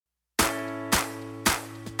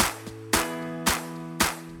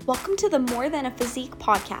Welcome to the More Than a Physique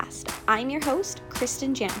podcast. I'm your host,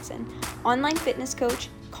 Kristen Jansen, online fitness coach,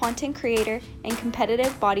 content creator, and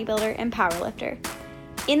competitive bodybuilder and powerlifter.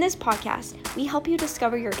 In this podcast, we help you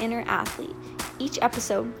discover your inner athlete. Each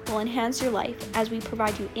episode will enhance your life as we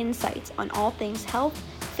provide you insights on all things health,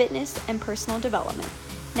 fitness, and personal development.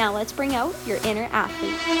 Now let's bring out your inner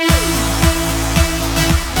athlete.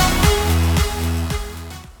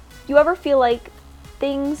 You ever feel like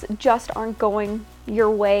things just aren't going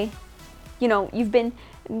your way? You've been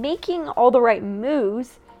making all the right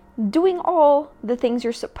moves, doing all the things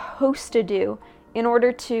you're supposed to do in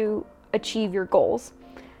order to achieve your goals,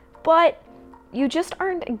 but you just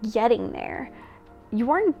aren't getting there.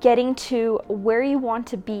 You aren't getting to where you want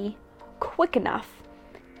to be quick enough.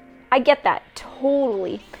 I get that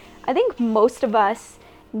totally. I think most of us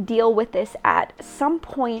deal with this at some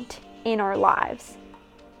point in our lives.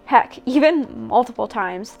 Heck, even multiple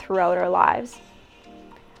times throughout our lives.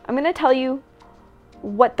 I'm going to tell you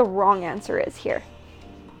what the wrong answer is here.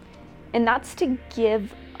 And that's to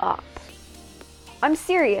give up. I'm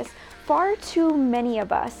serious. Far too many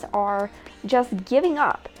of us are just giving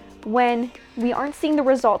up when we aren't seeing the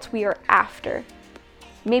results we are after.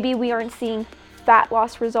 Maybe we aren't seeing fat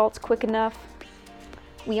loss results quick enough.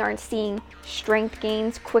 We aren't seeing strength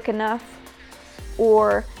gains quick enough.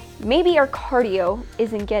 Or maybe our cardio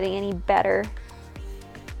isn't getting any better.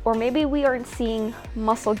 Or maybe we aren't seeing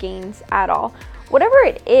muscle gains at all. Whatever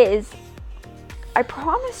it is, I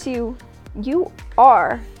promise you, you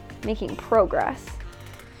are making progress.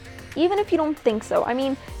 Even if you don't think so. I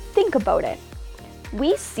mean, think about it.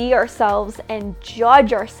 We see ourselves and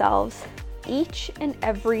judge ourselves each and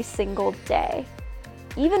every single day,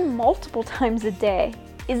 even multiple times a day.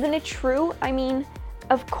 Isn't it true? I mean,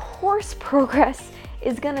 of course progress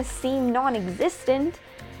is gonna seem non-existent,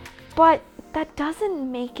 but that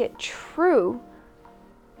doesn't make it true.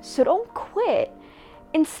 So don't quit.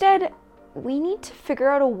 Instead, we need to figure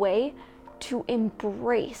out a way to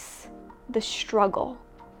embrace the struggle.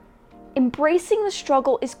 Embracing the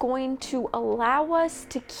struggle is going to allow us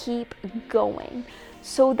to keep going,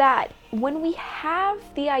 so that when we have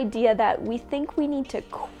the idea that we think we need to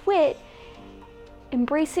quit,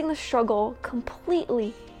 embracing the struggle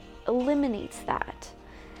completely eliminates that.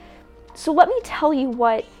 So let me tell you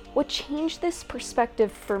what changed this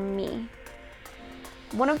perspective for me.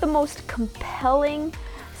 One of the most compelling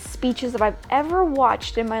speeches that I've ever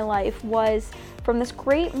watched in my life was from this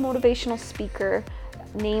great motivational speaker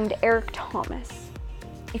named Eric Thomas.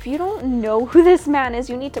 If you don't know who this man is,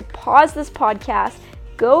 you need to pause this podcast,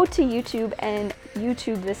 go to YouTube and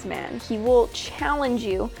YouTube this man. He will challenge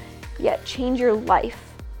you, yet change your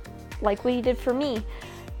life, like what he did for me.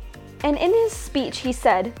 And in his speech, he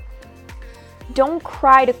said, "Don't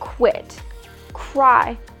cry to quit,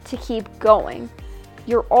 cry to keep going.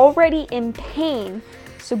 You're already in pain,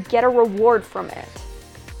 so get a reward from it."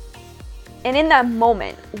 And in that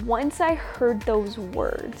moment, once I heard those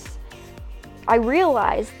words, I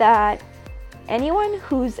realized that anyone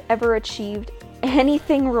who's ever achieved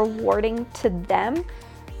anything rewarding to them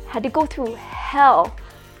had to go through hell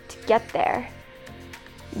to get there.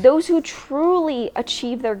 Those who truly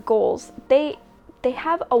achieve their goals, they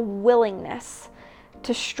have a willingness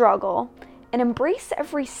to struggle and embrace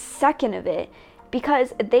every second of it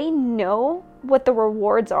because they know what the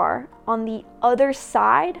rewards are on the other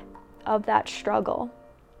side of that struggle.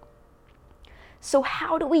 So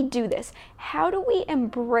how do we do this? How do we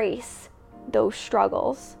embrace those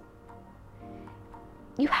struggles?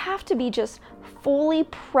 You have to be just fully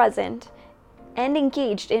present and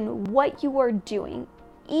engaged in what you are doing,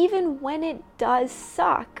 even when it does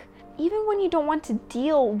suck, even when you don't want to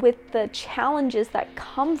deal with the challenges that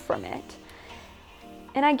come from it.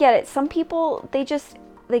 And I get it. Some people,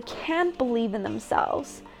 they can't believe in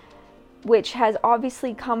themselves, which has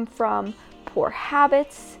obviously come from poor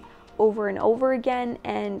habits over and over again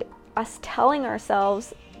and us telling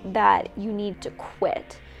ourselves that you need to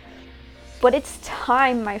quit. But it's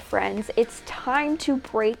time, my friends. It's time to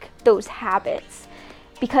break those habits,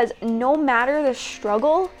 because no matter the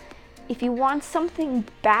struggle, if you want something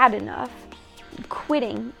bad enough,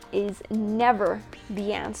 quitting is never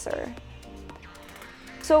the answer.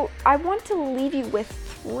 So I want to leave you with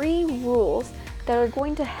 3 rules that are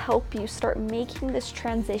going to help you start making this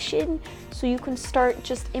transition so you can start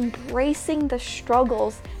just embracing the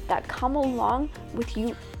struggles that come along with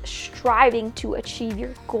you striving to achieve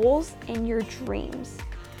your goals and your dreams.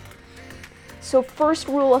 So first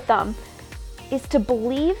rule of thumb is to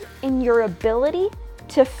believe in your ability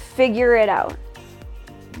to figure it out.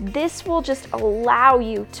 This will just allow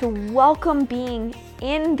you to welcome being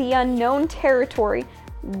in the unknown territory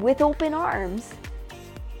with open arms.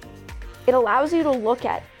 It allows you to look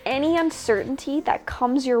at any uncertainty that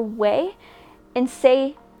comes your way and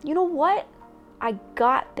say, you know what? I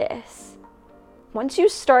got this. Once you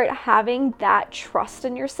start having that trust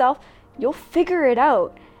in yourself, you'll figure it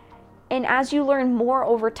out. And as you learn more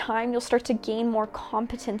over time, you'll start to gain more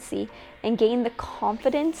competency and gain the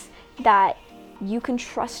confidence that you can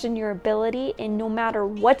trust in your ability, and no matter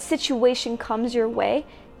what situation comes your way,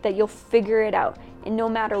 that you'll figure it out. And no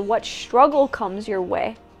matter what struggle comes your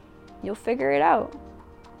way, you'll figure it out.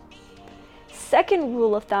 Second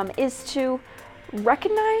rule of thumb is to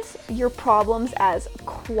recognize your problems as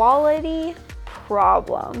quality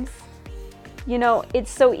problems. You know,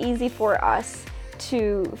 it's so easy for us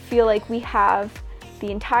to feel like we have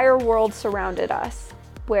the entire world surrounded us,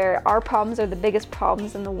 where our problems are the biggest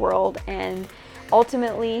problems in the world, and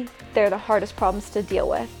ultimately they're the hardest problems to deal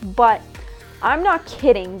with. But I'm not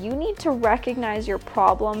kidding. You need to recognize your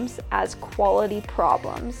problems as quality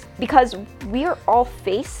problems, because we are all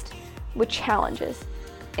faced with challenges,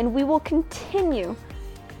 and we will continue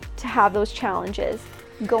to have those challenges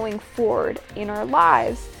going forward in our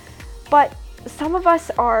lives. But some of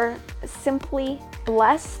us are simply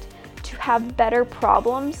blessed to have better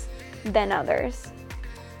problems than others.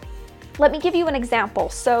 Let me give you an example.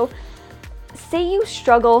 So, say you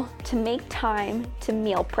struggle to make time to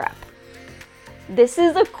meal prep. This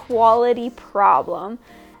is a quality problem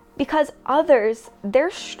because others,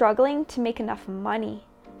 they're struggling to make enough money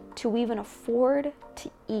to even afford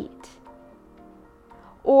to eat.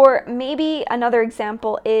 Or maybe another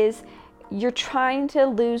example is you're trying to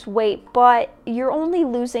lose weight, but you're only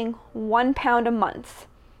losing 1 pound a month.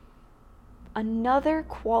 Another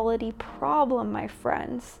quality problem, my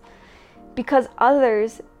friends, because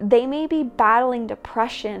others, they may be battling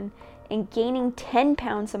depression and gaining 10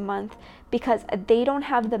 pounds a month because they don't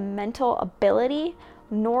have the mental ability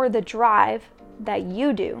nor the drive that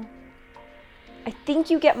you do. I think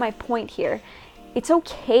you get my point here. It's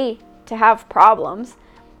okay to have problems.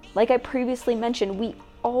 Like I previously mentioned, we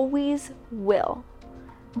always will.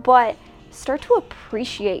 But start to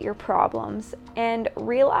appreciate your problems and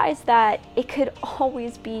realize that it could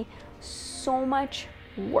always be so much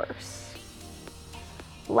worse.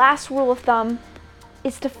 Last rule of thumb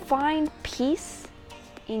is to find peace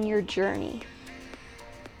in your journey.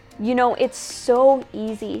 You know, it's so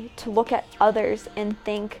easy to look at others and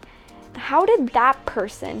think, how did that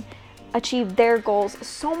person achieve their goals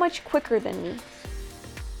so much quicker than me?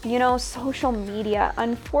 You know, social media,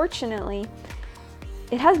 unfortunately,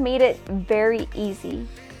 it has made it very easy,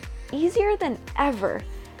 easier than ever,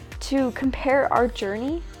 to compare our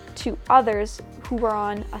journey to others who are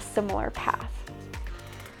on a similar path.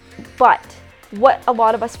 But what a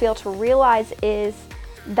lot of us fail to realize is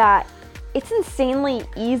that it's insanely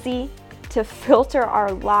easy to filter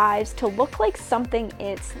our lives to look like something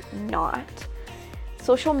it's not.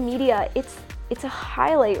 Social media, it's a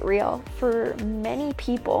highlight reel for many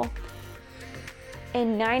people,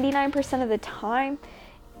 and 99% of the time,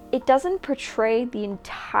 it doesn't portray the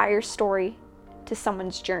entire story to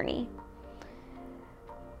someone's journey.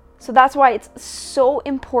 So that's why it's so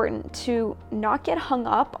important to not get hung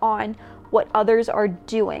up on what others are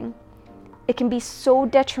doing. It can be so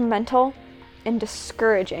detrimental and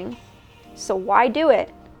discouraging. So why do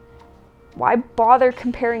it? Why bother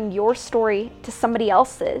comparing your story to somebody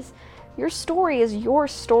else's? Your story is your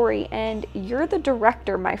story, and you're the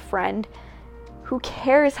director, my friend. Who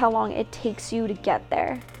cares how long it takes you to get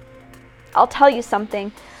there? I'll tell you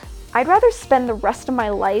something. I'd rather spend the rest of my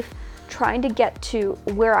life trying to get to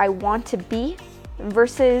where I want to be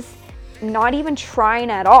versus not even trying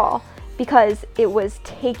at all because it was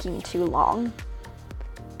taking too long.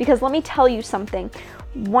 Because let me tell you something.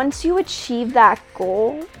 Once you achieve that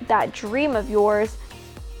goal, that dream of yours,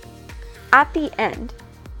 at the end,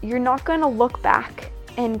 you're not going to look back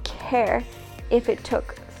and care if it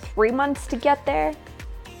took 3 months to get there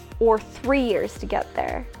or 3 years to get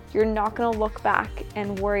there. You're not going to look back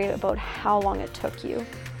and worry about how long it took you.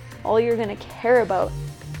 All you're going to care about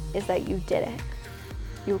is that you did it.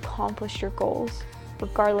 You accomplished your goals,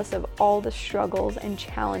 regardless of all the struggles and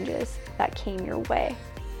challenges that came your way.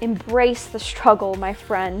 Embrace the struggle, my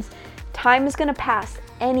friends. Time is going to pass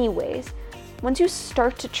anyways. Once you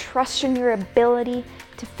start to trust in your ability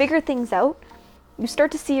to figure things out, you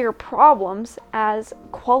start to see your problems as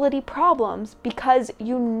quality problems because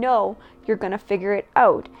you know you're going to figure it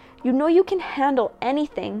out. You know you can handle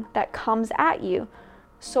anything that comes at you.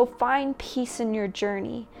 So find peace in your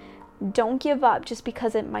journey. Don't give up just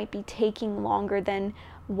because it might be taking longer than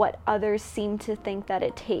what others seem to think that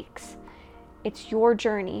it takes. It's your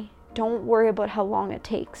journey. Don't worry about how long it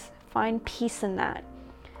takes. Find peace in that.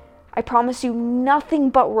 I promise you nothing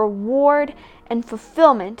but reward and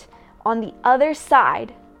fulfillment on the other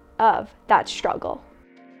side of that struggle.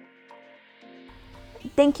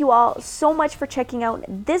 Thank you all so much for checking out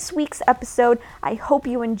this week's episode. I hope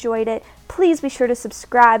you enjoyed it. Please be sure to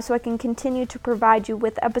subscribe so I can continue to provide you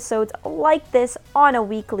with episodes like this on a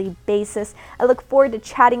weekly basis. I look forward to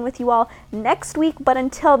chatting with you all next week, but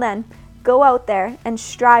until then, go out there and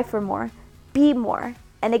strive for more, be more,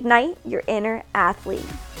 and ignite your inner athlete.